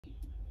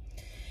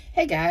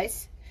Hey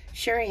guys,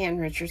 Sheri and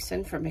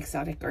Richerson from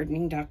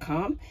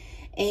exoticgardening.com,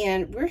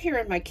 and we're here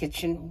in my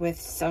kitchen with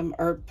some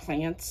herb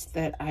plants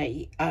that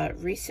I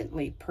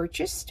recently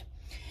purchased,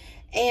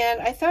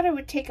 and I thought I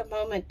would take a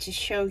moment to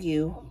show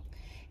you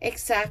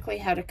exactly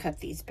how to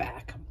cut these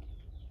back.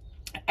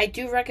 I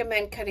do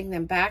recommend cutting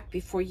them back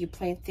before you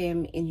plant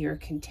them in your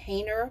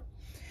container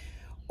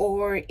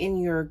or in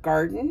your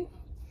garden.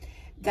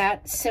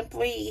 That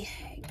simply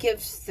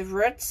gives the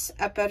roots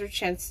a better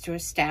chance to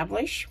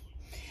establish.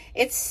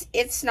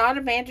 It's not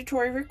a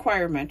mandatory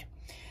requirement,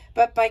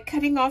 but by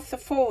cutting off the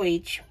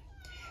foliage,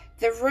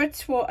 the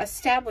roots will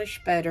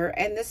establish better,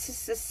 and this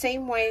is the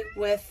same way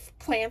with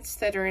plants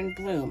that are in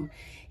bloom.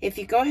 If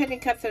you go ahead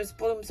and cut those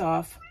blooms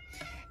off,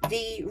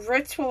 the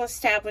roots will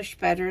establish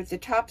better, the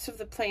tops of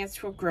the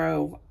plants will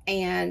grow,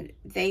 and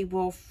they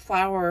will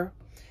flower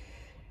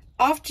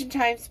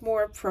oftentimes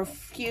more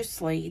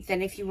profusely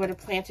than if you would have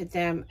planted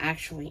them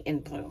actually in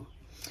bloom.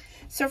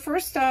 So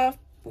first off,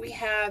 we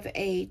have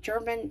a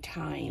German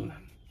thyme.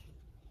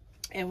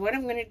 And what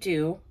I'm going to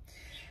do,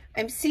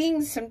 I'm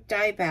seeing some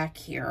dieback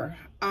here.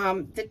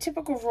 The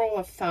typical rule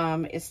of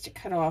thumb is to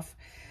cut off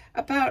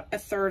about a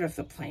third of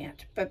the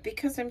plant. But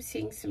because I'm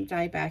seeing some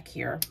dieback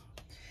here,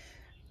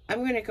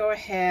 I'm going to go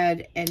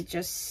ahead and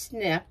just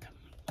snip.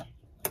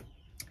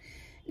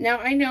 Now,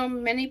 I know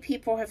many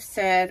people have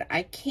said,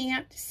 I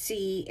can't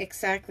see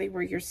exactly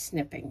where you're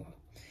snipping.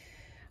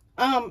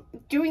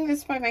 Doing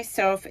this by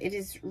myself, it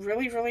is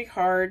really, really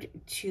hard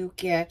to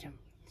get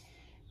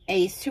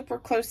a super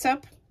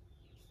close-up.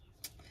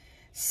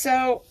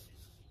 So,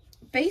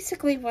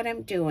 basically what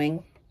I'm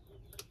doing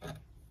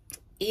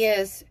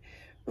is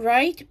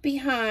right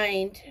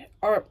behind,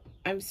 or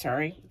I'm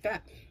sorry,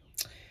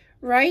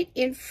 right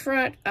in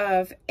front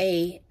of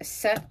a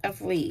set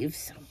of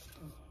leaves,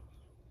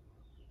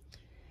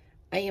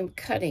 I am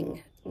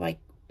cutting like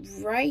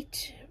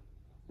right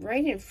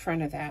in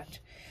front of that.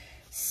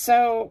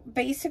 So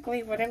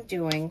basically what I'm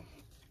doing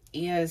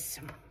is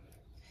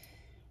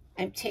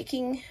I'm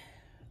taking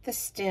the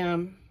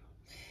stem,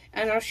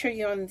 and I'll show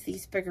you on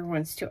these bigger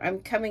ones too.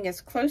 I'm coming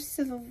as close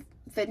to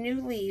the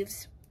new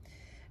leaves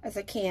as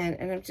I can,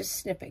 and I'm just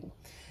snipping.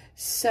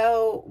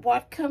 So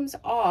what comes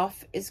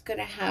off is going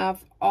to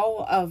have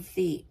all of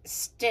the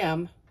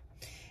stem,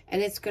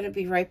 and it's going to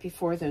be right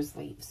before those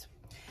leaves.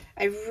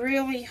 I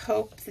really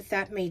hope that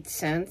that made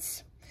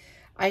sense.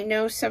 I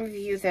know some of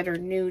you that are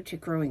new to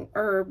growing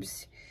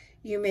herbs,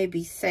 you may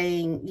be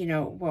saying, you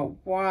know, well,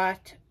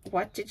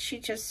 what did she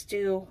just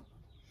do?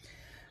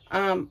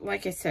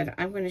 Like I said,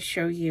 I'm going to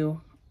show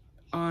you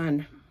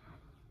on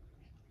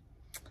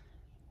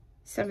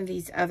some of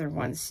these other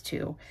ones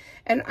too.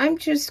 And I'm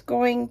just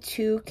going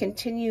to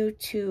continue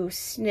to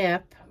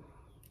snip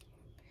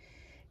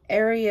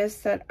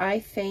areas that I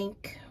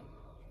think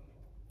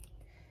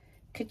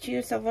could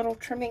use a little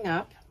trimming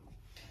up.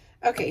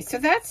 Okay, so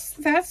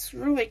that's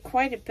really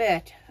quite a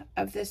bit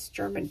of this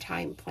German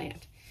thyme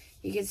plant.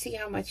 You can see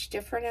how much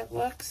different it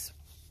looks.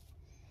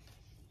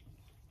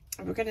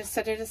 We're going to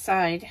set it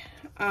aside.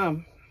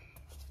 I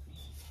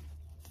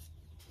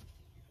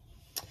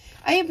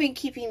have been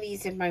keeping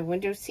these in my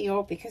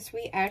windowsill because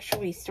we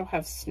actually still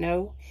have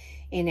snow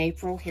in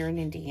April here in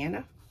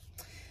Indiana.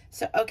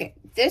 So, okay,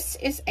 this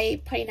is a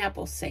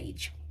pineapple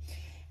sage.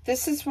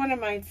 This is one of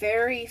my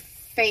very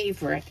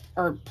favorite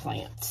herb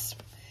plants.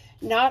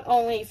 Not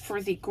only for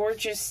the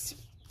gorgeous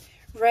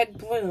red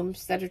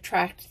blooms that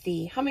attract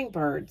the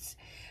hummingbirds,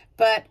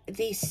 but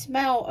the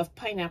smell of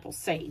pineapple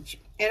sage.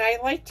 And I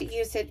like to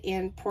use it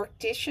in pork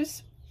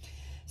dishes.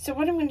 So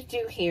what I'm going to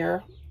do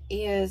here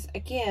is,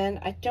 again,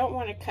 I don't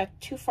want to cut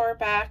too far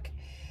back,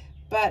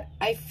 but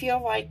I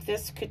feel like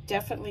this could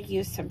definitely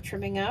use some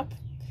trimming up.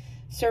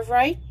 So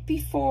right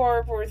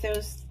before where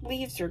those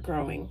leaves are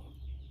growing,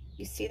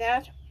 you see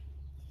that?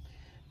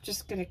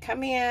 Just going to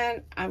come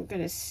in, I'm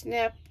going to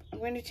snip. I'm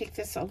going to take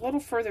this a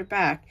little further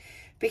back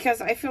because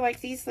I feel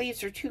like these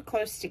leaves are too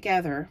close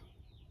together.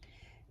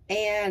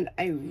 And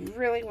I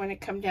really want to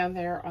come down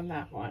there on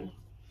that one.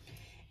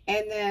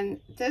 And then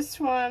this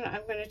one,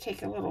 I'm going to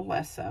take a little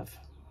less of.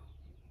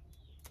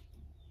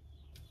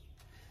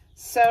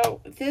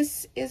 So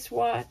this is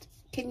what,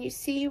 can you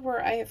see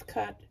where I have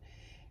cut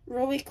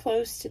really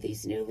close to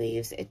these new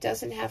leaves? It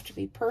doesn't have to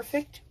be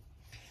perfect,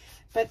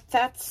 but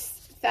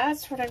that's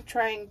what I'm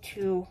trying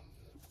to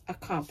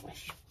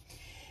accomplish.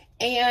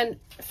 And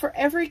for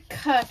every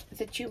cut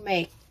that you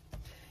make,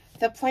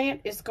 the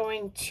plant is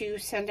going to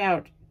send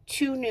out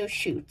 2 new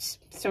shoots.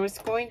 So it's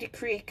going to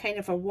create kind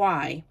of a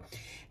Y,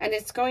 and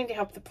it's going to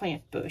help the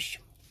plant bush.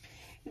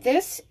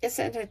 This is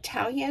an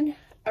Italian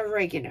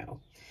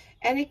oregano.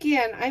 And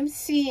again, I'm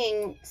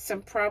seeing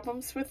some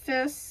problems with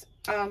this.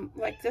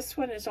 Like this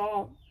one is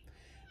all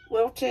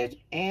wilted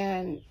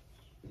and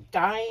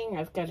dying.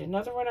 I've got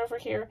another one over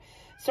here.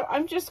 So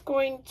I'm just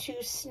going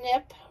to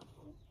snip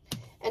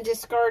and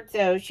discard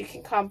those. You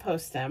can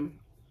compost them.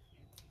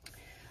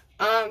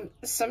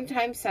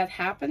 Sometimes that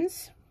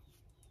happens.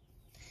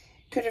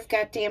 Could have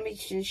got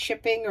damaged in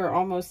shipping or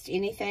almost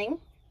anything.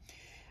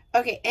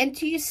 Okay, and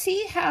do you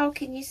see how,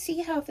 can you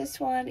see how this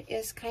one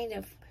is kind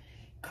of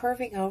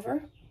curving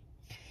over,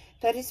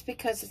 that is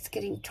because it's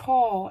getting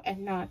tall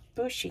and not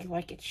bushy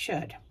like it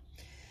should.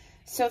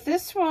 So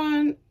this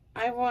one,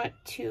 I want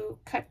to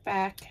cut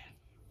back.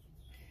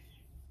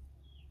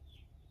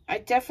 I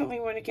definitely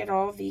want to get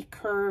all the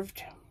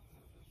curved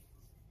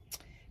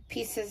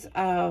pieces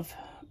of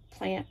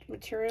plant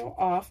material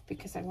off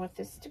because I want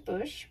this to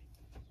bush.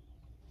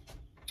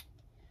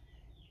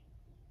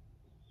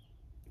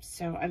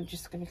 So I'm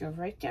just going to go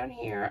right down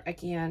here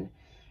again,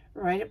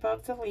 right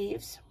above the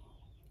leaves.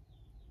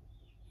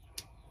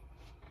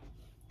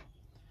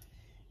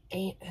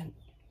 And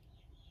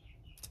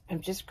I'm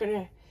just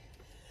going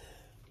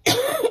to,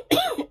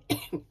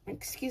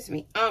 excuse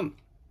me,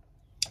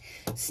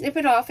 snip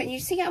it off. And you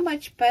see how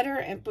much better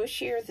and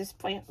bushier this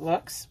plant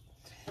looks?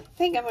 I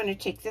think I'm going to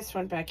take this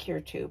one back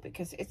here too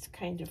because it's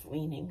kind of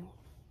leaning.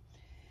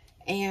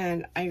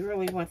 And I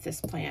really want this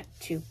plant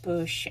to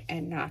bush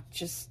and not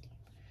just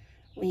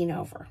lean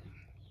over.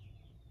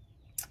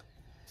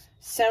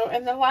 So,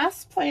 and the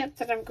last plant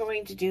that I'm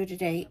going to do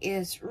today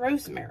is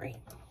rosemary.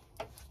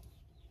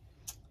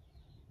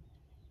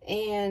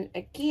 And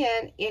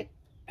again, it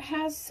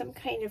has some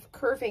kind of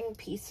curving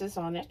pieces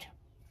on it,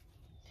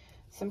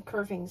 some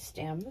curving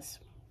stems.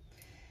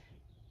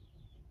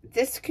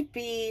 This could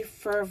be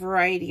for a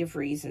variety of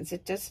reasons.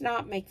 It does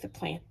not make the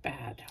plant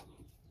bad,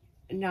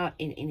 not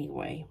in any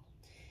way.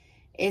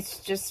 It's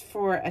just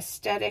for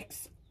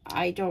aesthetics.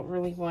 I don't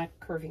really want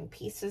curving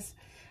pieces.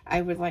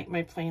 I would like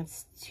my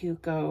plants to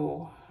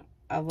go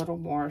a little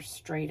more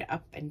straight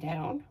up and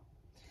down,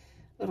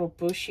 a little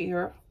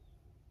bushier.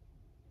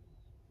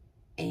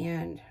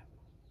 And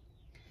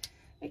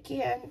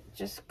again,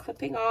 just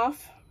clipping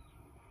off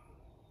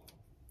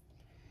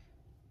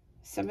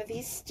some of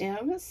these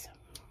stems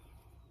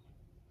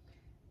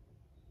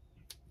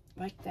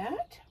like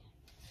that.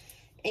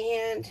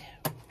 And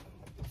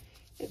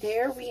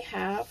there we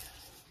have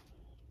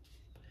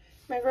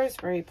my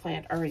rosemary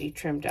plant already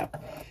trimmed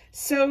up.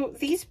 So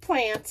these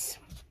plants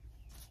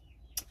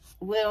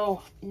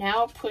will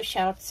now push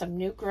out some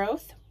new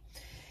growth.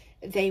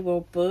 They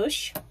will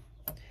bush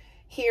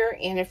here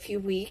in a few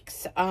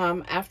weeks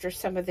after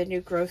some of the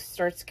new growth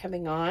starts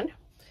coming on.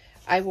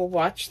 I will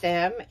watch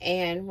them,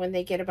 and when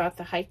they get about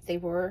the height they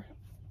were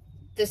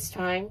this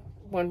time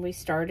when we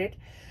started,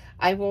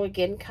 I will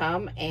again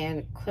come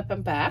and clip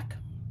them back.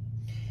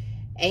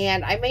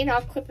 And I may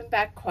not clip them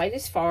back quite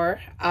as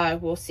far.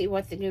 We'll see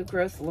what the new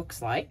growth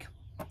looks like.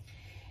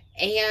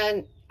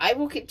 And I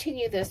will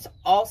continue this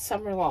all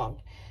summer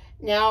long.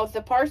 Now,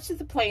 the parts of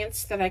the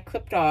plants that I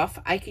clipped off,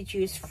 I could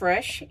use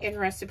fresh in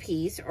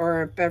recipes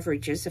or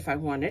beverages if I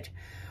wanted.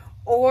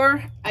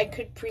 Or I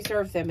could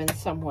preserve them in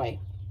some way.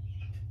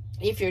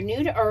 If you're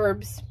new to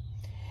herbs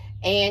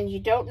and you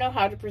don't know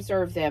how to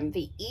preserve them,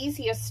 the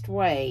easiest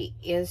way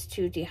is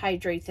to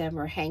dehydrate them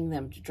or hang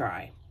them to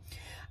dry.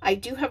 I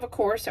do have a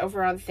course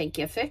over on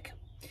Thinkific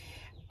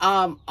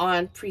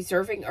on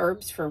preserving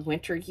herbs for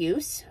winter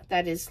use.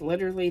 That is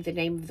literally the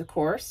name of the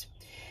course.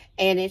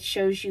 And it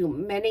shows you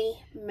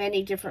many,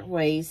 many different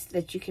ways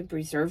that you can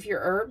preserve your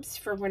herbs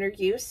for winter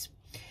use.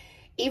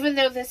 Even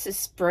though this is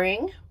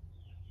spring,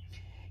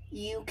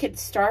 you can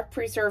start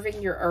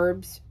preserving your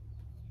herbs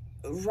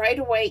right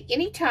away,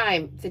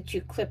 anytime that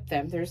you clip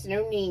them. There's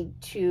no need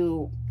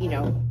to,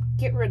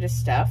 get rid of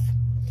stuff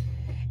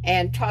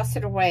and toss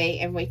it away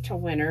and wait till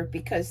winter,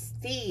 because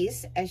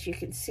these, as you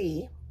can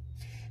see,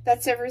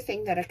 that's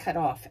everything that I cut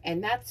off.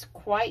 And that's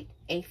quite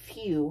a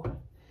few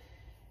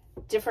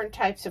different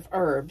types of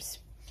herbs.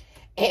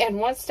 And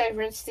once I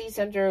rinse these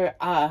under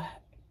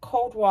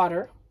cold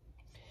water,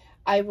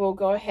 I will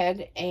go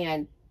ahead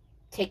and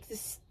take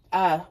this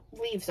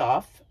leaves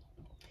off,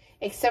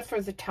 except for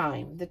the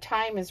thyme. The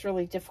thyme is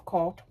really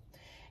difficult,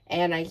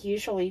 and I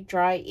usually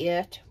dry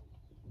it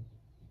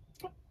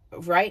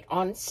right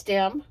on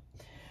stem.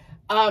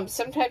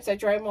 Sometimes I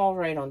dry them all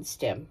right on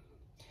stem.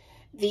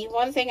 The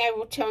one thing I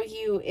will tell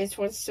you is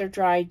once they're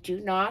dry, do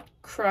not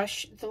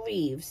crush the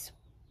leaves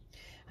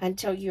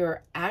until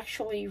you're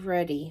actually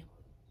ready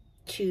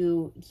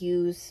to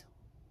use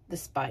the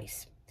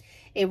spice.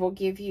 It will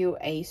give you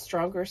a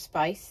stronger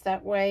spice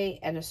that way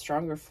and a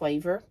stronger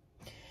flavor,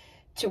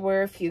 to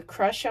where if you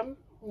crush them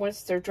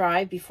once they're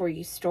dry before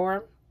you store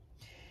them,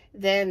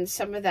 then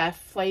some of that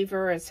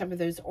flavor and some of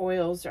those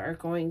oils are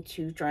going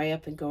to dry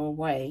up and go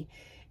away,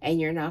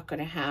 and you're not going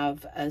to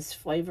have as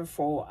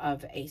flavorful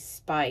of a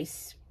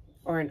spice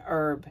or an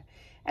herb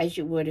as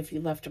you would if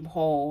you left them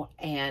whole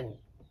and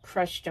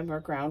crushed them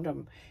or ground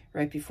them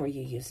right before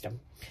you used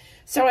them.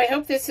 So I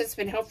hope this has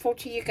been helpful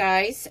to you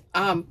guys.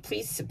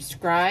 Please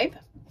subscribe,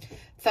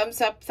 thumbs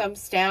up,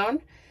 thumbs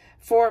down.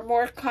 For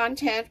more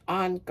content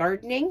on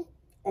gardening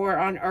or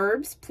on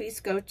herbs, please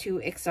go to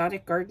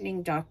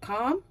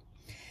exoticgardening.com.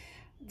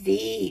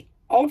 The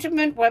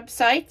ultimate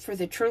website for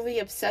the truly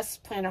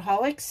obsessed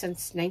plantaholics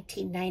since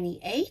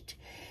 1998.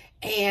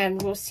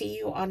 And we'll see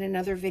you on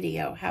another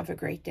video. Have a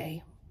great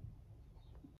day.